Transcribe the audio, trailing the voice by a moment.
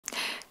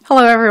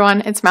Hello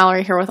everyone, it's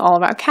Mallory here with All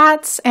About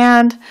Cats,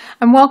 and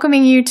I'm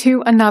welcoming you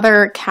to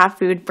another cat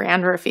food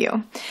brand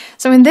review.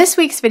 So in this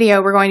week's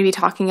video, we're going to be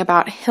talking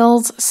about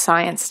Hill's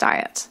Science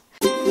Diet.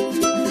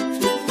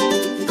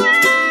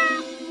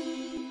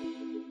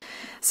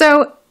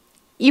 So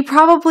you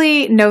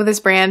probably know this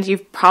brand,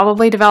 you've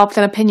probably developed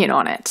an opinion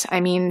on it.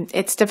 I mean,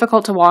 it's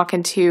difficult to walk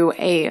into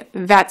a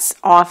vet's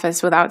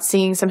office without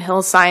seeing some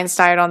Hill's Science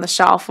Diet on the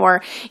shelf,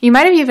 or you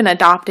might have even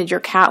adopted your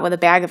cat with a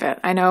bag of it.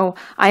 I know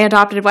I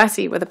adopted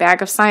Wessie with a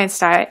bag of Science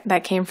Diet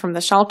that came from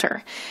the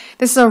shelter.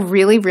 This is a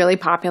really, really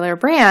popular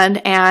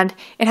brand, and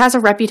it has a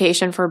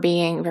reputation for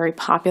being very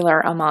popular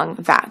among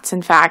vets.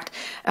 In fact,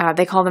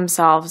 they call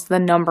themselves the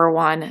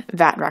 #1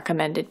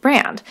 vet-recommended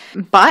brand.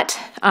 But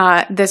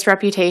this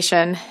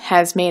reputation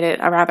has made it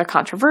a rather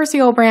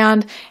controversial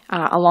brand,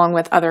 along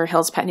with other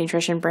Hill's Pet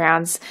Nutrition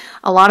brands.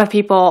 A lot of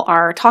people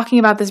are talking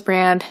about this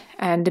brand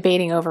and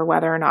debating over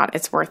whether or not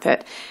it's worth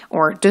it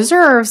or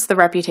deserves the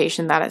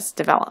reputation that it's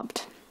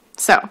developed.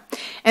 So,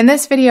 in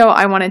this video,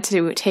 I wanted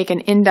to take an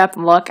in-depth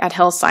look at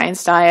Hill's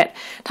Science Diet,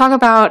 talk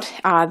about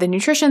the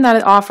nutrition that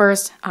it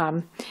offers,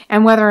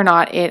 and whether or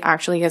not it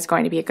actually is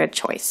going to be a good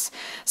choice.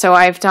 So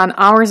I've done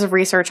hours of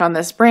research on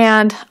this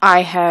brand.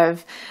 I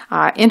have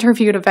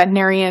interviewed a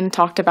veterinarian,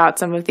 talked about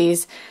some of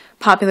these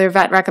popular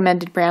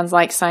vet-recommended brands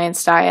like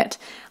Science Diet.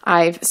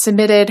 I've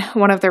submitted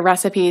one of their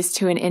recipes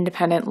to an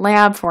independent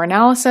lab for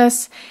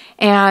analysis,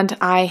 and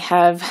I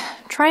have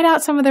tried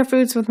out some of their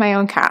foods with my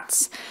own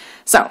cats.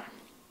 So,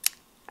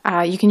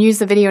 you can use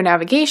the video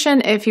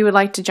navigation if you would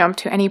like to jump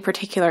to any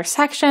particular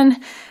section,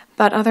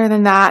 but other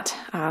than that,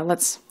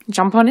 let's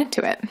jump on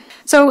into it.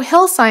 So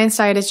Hill's Science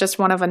Diet is just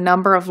one of a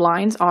number of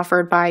lines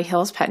offered by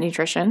Hill's Pet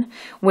Nutrition,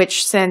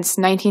 which since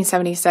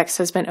 1976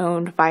 has been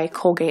owned by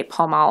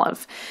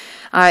Colgate-Palmolive.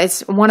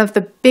 It's one of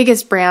the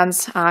biggest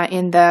brands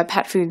in the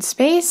pet food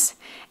space,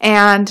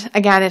 and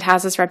again, it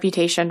has this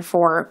reputation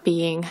for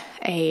being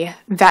a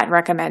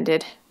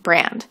vet-recommended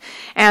brand.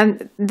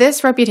 And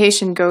this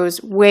reputation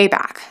goes way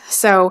back.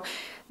 So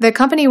the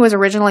company was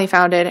originally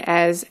founded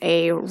as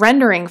a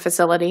rendering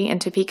facility in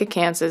Topeka,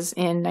 Kansas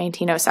in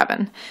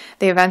 1907.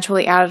 They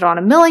eventually added on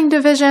a milling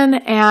division,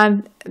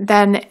 and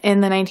then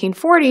in the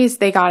 1940s,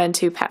 they got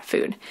into pet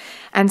food.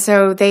 And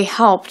so they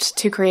helped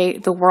to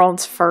create the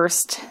world's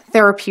first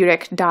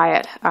therapeutic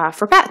diet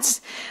for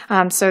pets.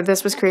 So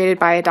this was created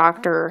by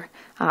Dr.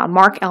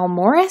 Mark L.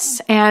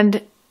 Morris,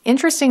 and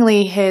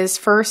interestingly, his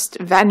first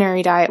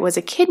veterinary diet was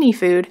a kidney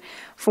food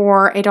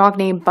for a dog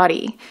named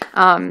Buddy.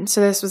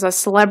 So this was a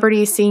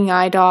celebrity seeing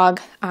eye dog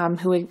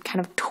who would kind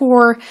of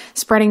tour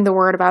spreading the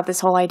word about this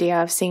whole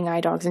idea of seeing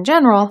eye dogs in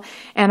general,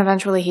 and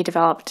eventually he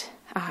developed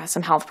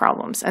some health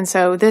problems. And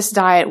so this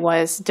diet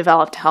was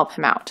developed to help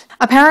him out.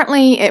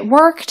 Apparently it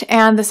worked,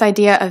 and this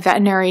idea of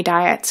veterinary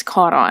diets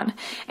caught on,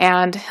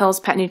 and Hill's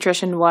Pet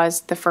Nutrition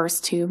was the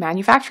first to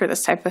manufacture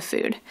this type of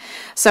food.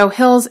 So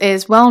Hill's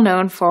is well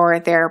known for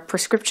their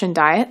prescription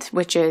diet,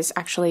 which is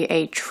actually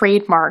a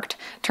trademarked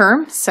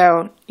term.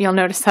 So you'll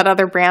notice that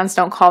other brands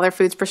don't call their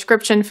foods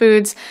prescription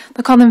foods.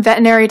 They'll call them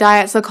veterinary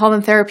diets. They'll call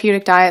them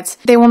therapeutic diets.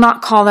 They will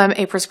not call them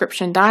a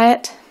prescription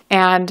diet.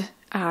 And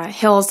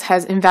Hill's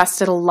has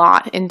invested a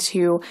lot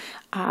into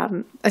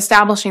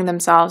establishing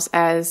themselves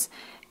as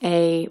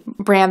a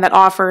brand that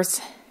offers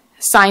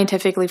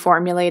scientifically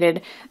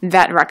formulated,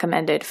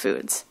 vet-recommended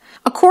foods.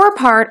 A core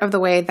part of the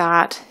way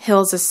that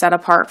Hill's is set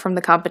apart from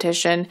the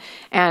competition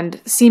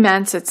and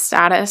cements its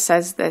status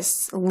as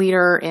this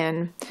leader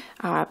in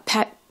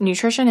pet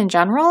nutrition in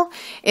general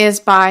is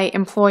by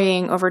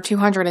employing over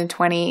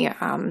 220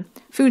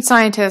 food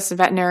scientists,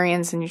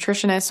 veterinarians, and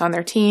nutritionists on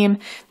their team.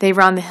 They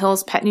run the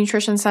Hill's Pet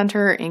Nutrition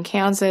Center in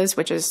Kansas,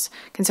 which is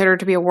considered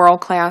to be a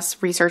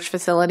world-class research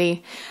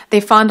facility.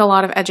 They fund a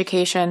lot of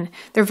education.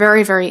 They're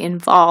very, very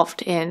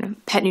involved in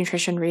pet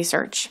nutrition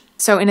research.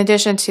 So in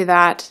addition to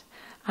that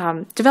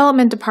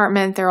development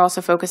department, they're also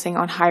focusing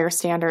on higher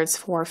standards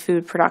for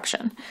food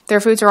production.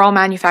 Their foods are all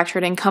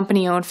manufactured in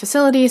company-owned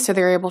facilities, so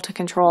they're able to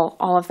control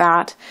all of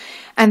that.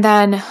 And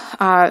then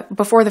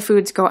before the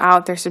foods go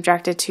out, they're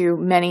subjected to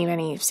many,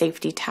 many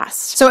safety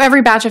tests. So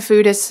every batch of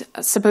food is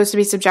supposed to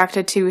be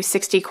subjected to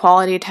 60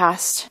 quality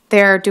tests.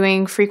 They're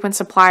doing frequent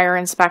supplier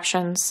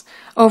inspections.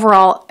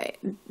 Overall,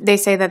 they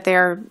say that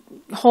they're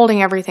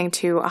holding everything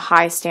to a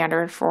high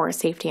standard for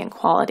safety and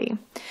quality.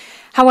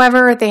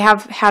 However, they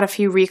have had a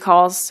few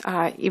recalls,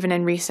 even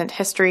in recent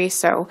history.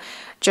 So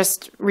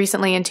just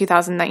recently in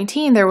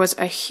 2019, there was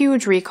a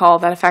huge recall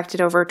that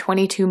affected over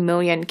 22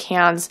 million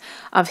cans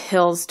of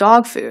Hill's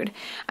dog food.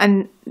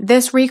 And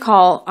this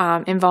recall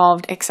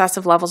involved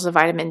excessive levels of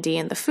vitamin D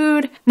in the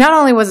food. Not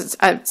only was it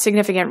a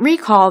significant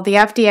recall, the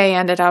FDA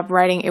ended up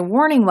writing a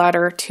warning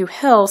letter to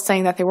Hill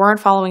saying that they weren't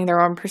following their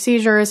own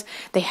procedures.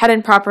 They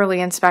hadn't properly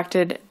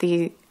inspected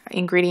the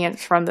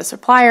ingredients from the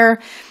supplier,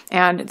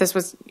 and this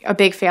was a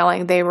big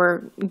failing. They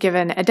were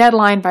given a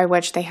deadline by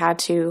which they had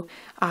to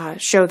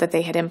show that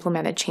they had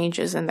implemented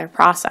changes in their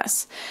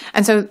process.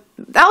 And so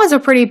that was a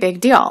pretty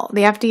big deal.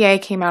 The FDA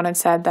came out and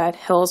said that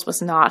Hill's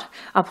was not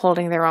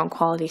upholding their own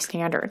quality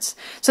standards.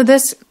 So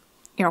this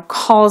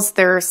calls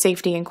their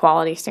safety and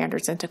quality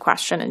standards into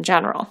question in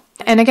general.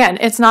 And again,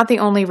 it's not the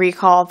only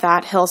recall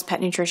that Hill's Pet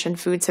Nutrition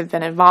Foods have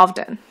been involved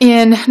in.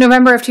 In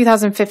November of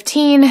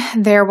 2015,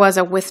 there was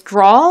a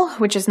withdrawal,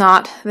 which is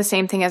not the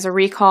same thing as a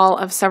recall,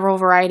 of several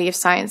variety of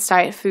Science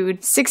Diet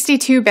food.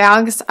 62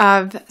 bags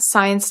of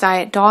Science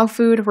Diet dog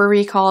food were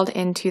recalled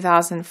in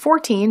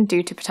 2014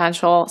 due to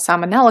potential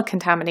salmonella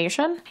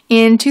contamination.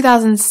 In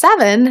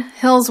 2007,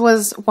 Hill's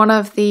was one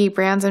of the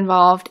brands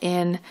involved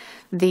in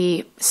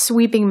the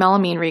sweeping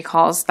melamine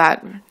recalls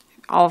that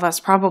all of us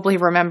probably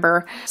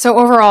remember. So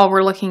overall,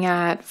 we're looking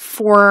at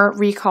 4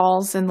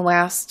 recalls in the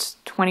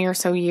last 20 or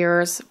so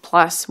years,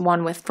 plus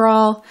 1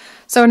 withdrawal.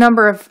 So a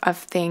number of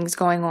things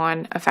going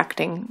on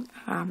affecting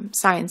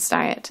Science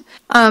Diet.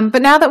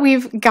 But now that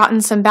we've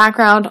gotten some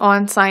background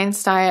on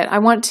Science Diet, I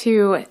want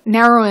to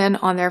narrow in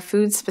on their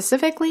foods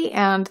specifically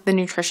and the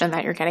nutrition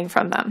that you're getting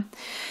from them.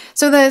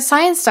 So the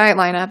Science Diet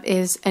lineup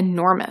is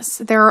enormous.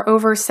 There are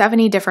over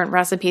 70 different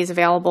recipes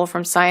available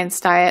from Science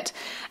Diet,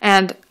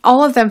 and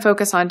all of them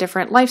focus on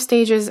different life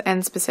stages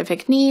and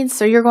specific needs.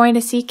 So you're going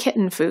to see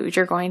kitten food,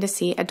 you're going to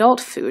see adult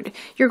food,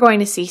 you're going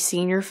to see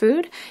senior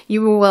food,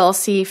 you will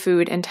see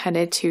food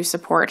intended to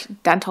support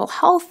dental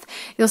health,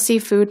 you'll see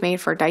food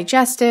made for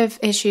digestive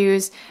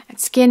issues and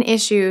skin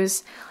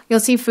issues. You'll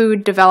see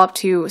food developed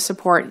to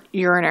support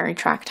urinary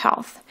tract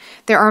health.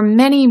 There are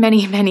many,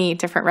 many, many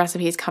different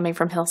recipes coming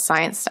from Hill's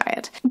Science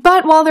Diet.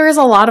 But while there is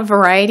a lot of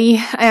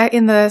variety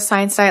in the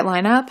Science Diet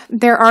lineup,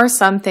 there are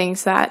some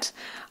things that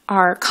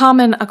are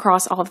common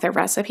across all of their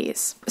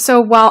recipes. So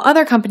while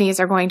other companies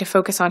are going to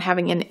focus on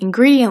having an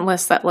ingredient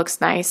list that looks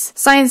nice,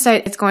 Science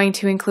Diet is going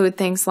to include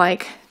things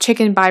like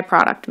chicken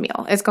byproduct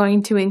meal. It's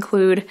going to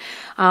include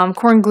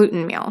corn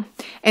gluten meal.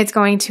 It's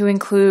going to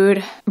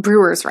include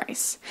brewer's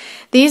rice.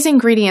 These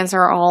ingredients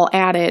are all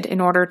added in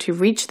order to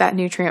reach that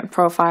nutrient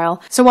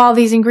profile. So while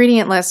these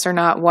ingredient lists are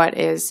not what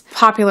is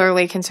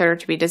popularly considered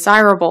to be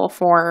desirable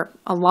for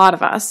a lot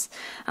of us,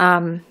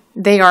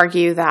 they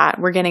argue that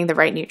we're getting the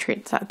right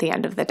nutrients at the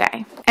end of the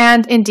day.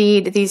 And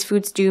indeed, these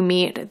foods do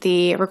meet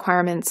the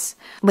requirements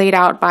laid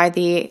out by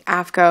the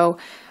AAFCO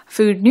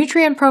food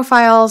nutrient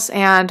profiles,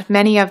 and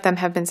many of them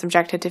have been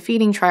subjected to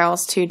feeding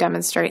trials to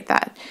demonstrate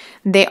that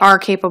they are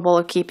capable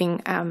of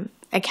keeping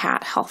a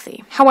cat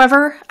healthy.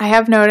 However, I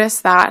have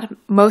noticed that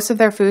most of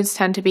their foods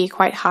tend to be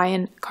quite high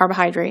in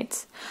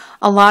carbohydrates.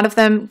 A lot of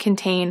them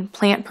contain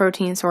plant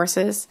protein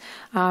sources,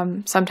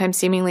 sometimes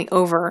seemingly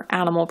over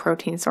animal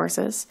protein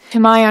sources. To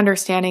my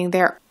understanding,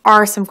 there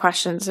are some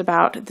questions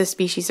about the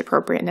species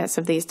appropriateness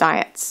of these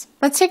diets.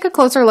 Let's take a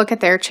closer look at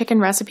their chicken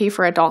recipe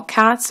for adult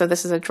cats. So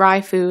this is a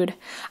dry food.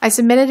 I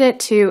submitted it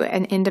to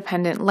an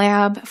independent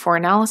lab for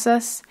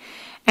analysis,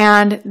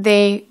 and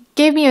they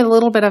gave me a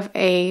little bit of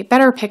a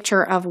better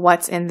picture of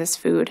what's in this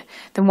food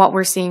than what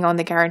we're seeing on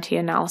the guarantee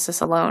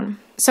analysis alone.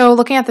 So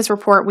looking at this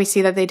report, we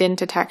see that they didn't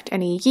detect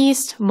any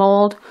yeast,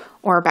 mold,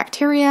 or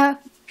bacteria,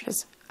 which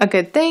is a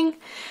good thing.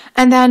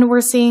 And then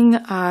we're seeing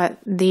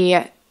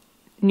the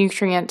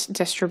nutrient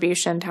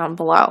distribution down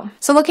below.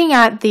 So looking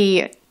at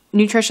the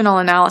nutritional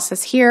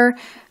analysis here,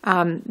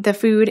 the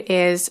food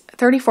is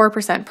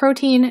 34%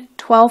 protein,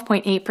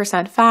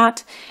 12.8%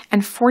 fat,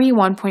 and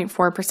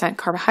 41.4%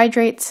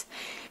 carbohydrates.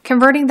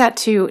 Converting that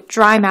to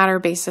dry matter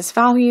basis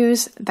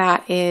values,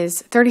 that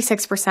is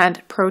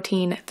 36%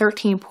 protein,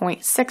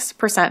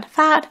 13.6%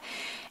 fat,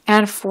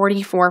 and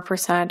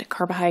 44%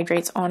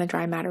 carbohydrates on a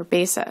dry matter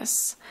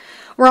basis.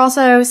 We're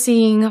also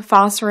seeing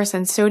phosphorus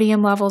and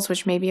sodium levels,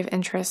 which may be of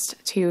interest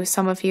to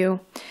some of you,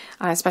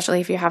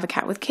 especially if you have a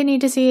cat with kidney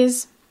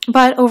disease.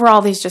 But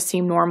overall, these just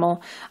seem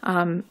normal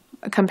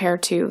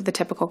compared to the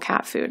typical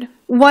cat food.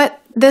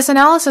 What this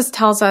analysis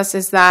tells us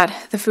is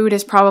that the food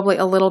is probably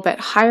a little bit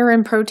higher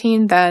in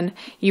protein than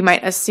you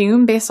might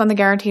assume based on the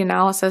guarantee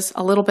analysis,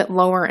 a little bit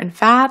lower in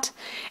fat,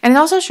 and it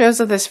also shows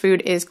that this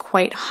food is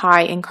quite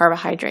high in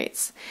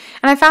carbohydrates.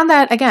 And I found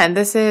that, again,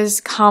 this is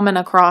common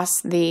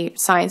across the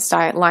Science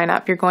Diet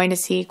lineup. You're going to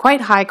see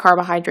quite high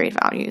carbohydrate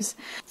values.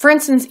 For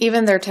instance,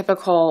 even their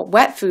typical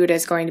wet food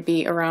is going to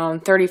be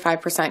around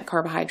 35%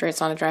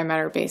 carbohydrates on a dry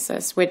matter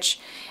basis, which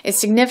is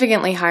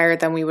significantly higher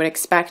than we would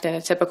expect in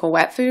a typical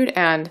wet food,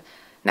 and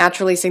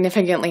naturally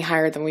significantly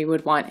higher than we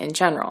would want in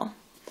general.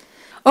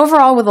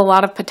 Overall, with a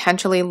lot of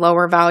potentially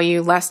lower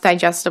value, less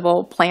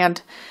digestible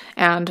plant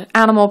and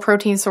animal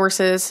protein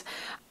sources,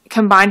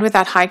 combined with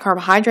that high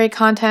carbohydrate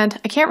content,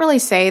 I can't really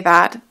say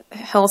that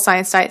Hill's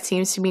Science Diet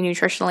seems to be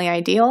nutritionally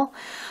ideal.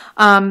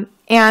 And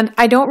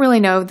I don't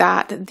really know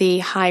that the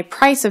high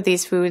price of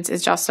these foods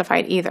is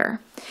justified either.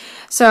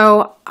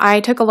 So I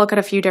took a look at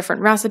a few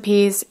different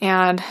recipes,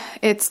 and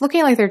it's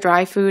looking like their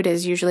dry food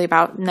is usually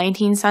about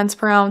 19 cents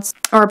per ounce,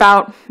 or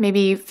about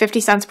maybe 50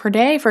 cents per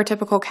day for a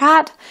typical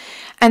cat.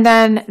 And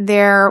then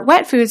their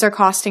wet foods are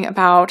costing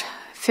about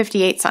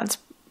 58 cents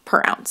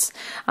per ounce.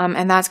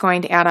 And that's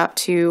going to add up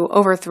to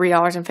over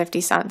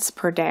 $3.50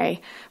 per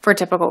day for a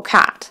typical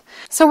cat.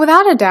 So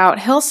without a doubt,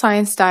 Hill's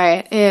Science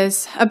Diet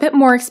is a bit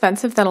more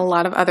expensive than a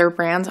lot of other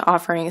brands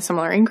offering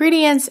similar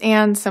ingredients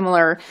and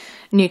similar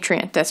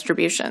nutrient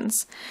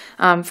distributions.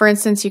 For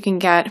instance, you can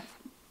get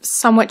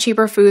somewhat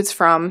cheaper foods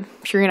from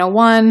Purina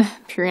One,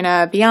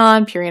 Purina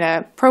Beyond,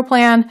 Purina Pro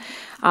Plan.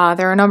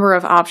 There are a number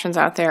of options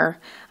out there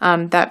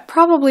that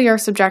probably are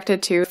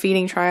subjected to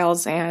feeding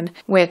trials and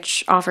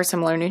which offer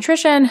similar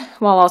nutrition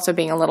while also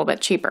being a little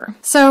bit cheaper.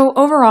 So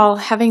overall,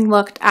 having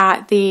looked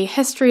at the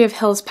history of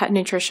Hill's Pet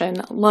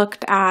Nutrition,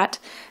 looked at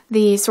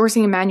the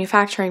sourcing and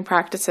manufacturing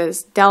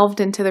practices, delved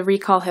into the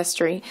recall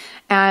history,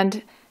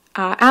 and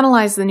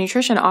analyzed the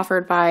nutrition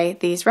offered by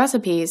these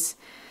recipes,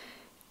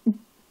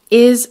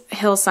 is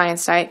Hill's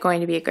Science Diet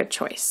going to be a good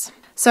choice?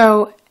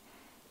 So,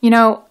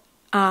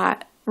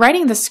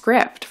 writing the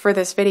script for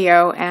this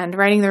video and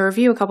writing the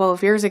review a couple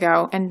of years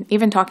ago and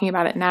even talking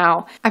about it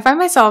now, I find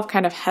myself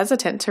kind of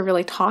hesitant to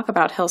really talk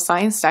about Hill's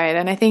Science Diet.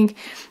 And I think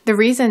the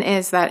reason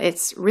is that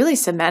it's really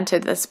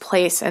cemented this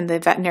place in the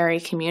veterinary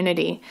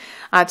community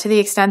to the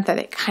extent that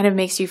it kind of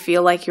makes you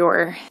feel like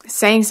you're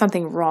saying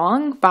something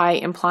wrong by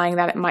implying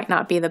that it might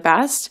not be the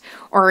best,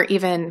 or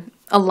even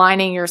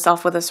aligning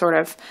yourself with a sort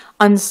of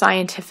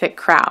unscientific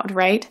crowd,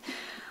 right?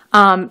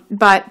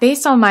 But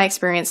based on my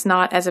experience,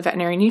 not as a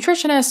veterinary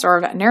nutritionist or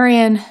a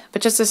veterinarian,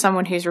 but just as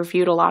someone who's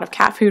reviewed a lot of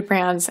cat food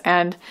brands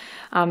and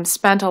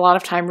spent a lot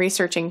of time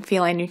researching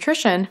feline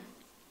nutrition,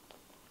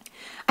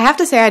 I have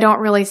to say I don't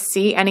really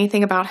see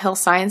anything about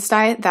Hill's Science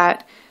Diet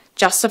that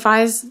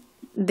justifies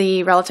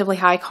the relatively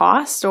high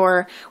cost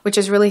or which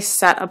is really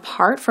set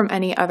apart from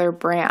any other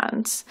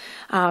brands.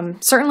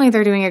 Certainly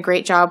they're doing a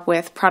great job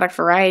with product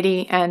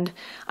variety, and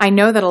I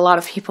know that a lot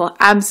of people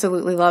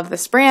absolutely love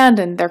this brand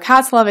and their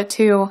cats love it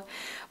too.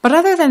 But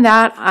other than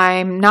that,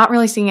 I'm not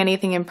really seeing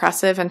anything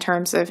impressive in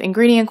terms of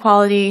ingredient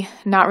quality,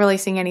 not really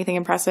seeing anything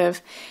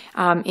impressive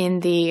in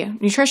the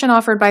nutrition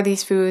offered by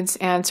these foods,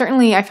 and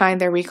certainly I find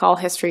their recall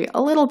history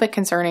a little bit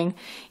concerning,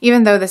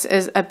 even though this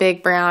is a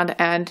big brand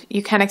and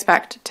you can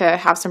expect to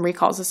have some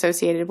recalls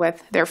associated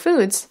with their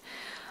foods.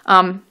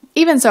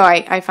 Even so,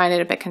 I find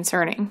it a bit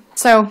concerning.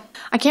 So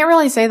I can't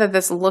really say that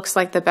this looks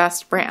like the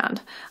best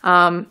brand.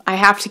 I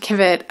have to give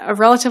it a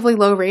relatively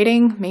low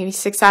rating, maybe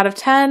 6 out of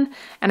 10,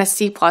 and a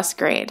C+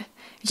 grade.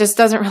 It just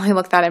doesn't really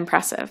look that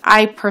impressive.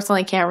 I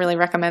personally can't really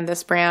recommend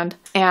this brand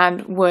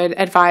and would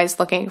advise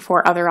looking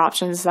for other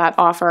options that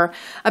offer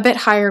a bit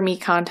higher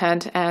meat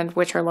content and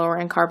which are lower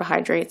in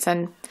carbohydrates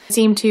and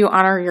seem to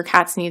honor your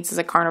cat's needs as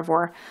a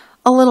carnivore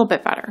a little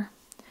bit better.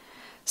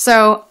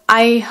 So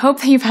I hope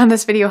that you found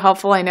this video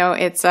helpful. I know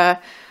it's a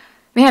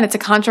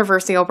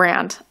controversial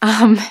brand,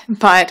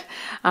 but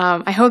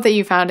I hope that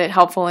you found it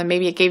helpful and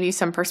maybe it gave you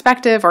some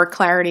perspective or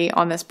clarity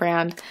on this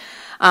brand.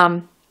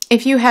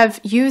 If you have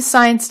used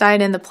Science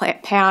Diet in the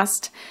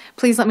past,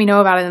 please let me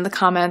know about it in the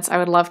comments. I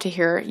would love to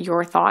hear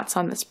your thoughts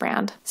on this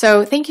brand.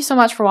 So thank you so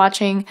much for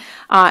watching.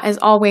 As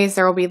always,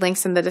 there will be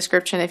links in the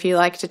description if you'd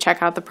like to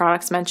check out the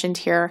products mentioned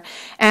here.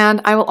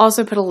 And I will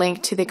also put a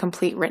link to the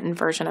complete written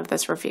version of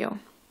this review.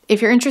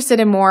 If you're interested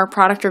in more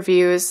product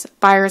reviews,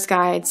 buyer's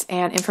guides,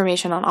 and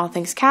information on all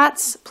things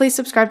cats, please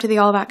subscribe to the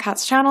All About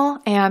Cats channel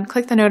and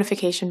click the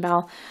notification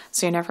bell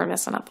so you never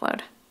miss an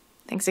upload.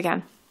 Thanks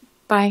again.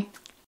 Bye.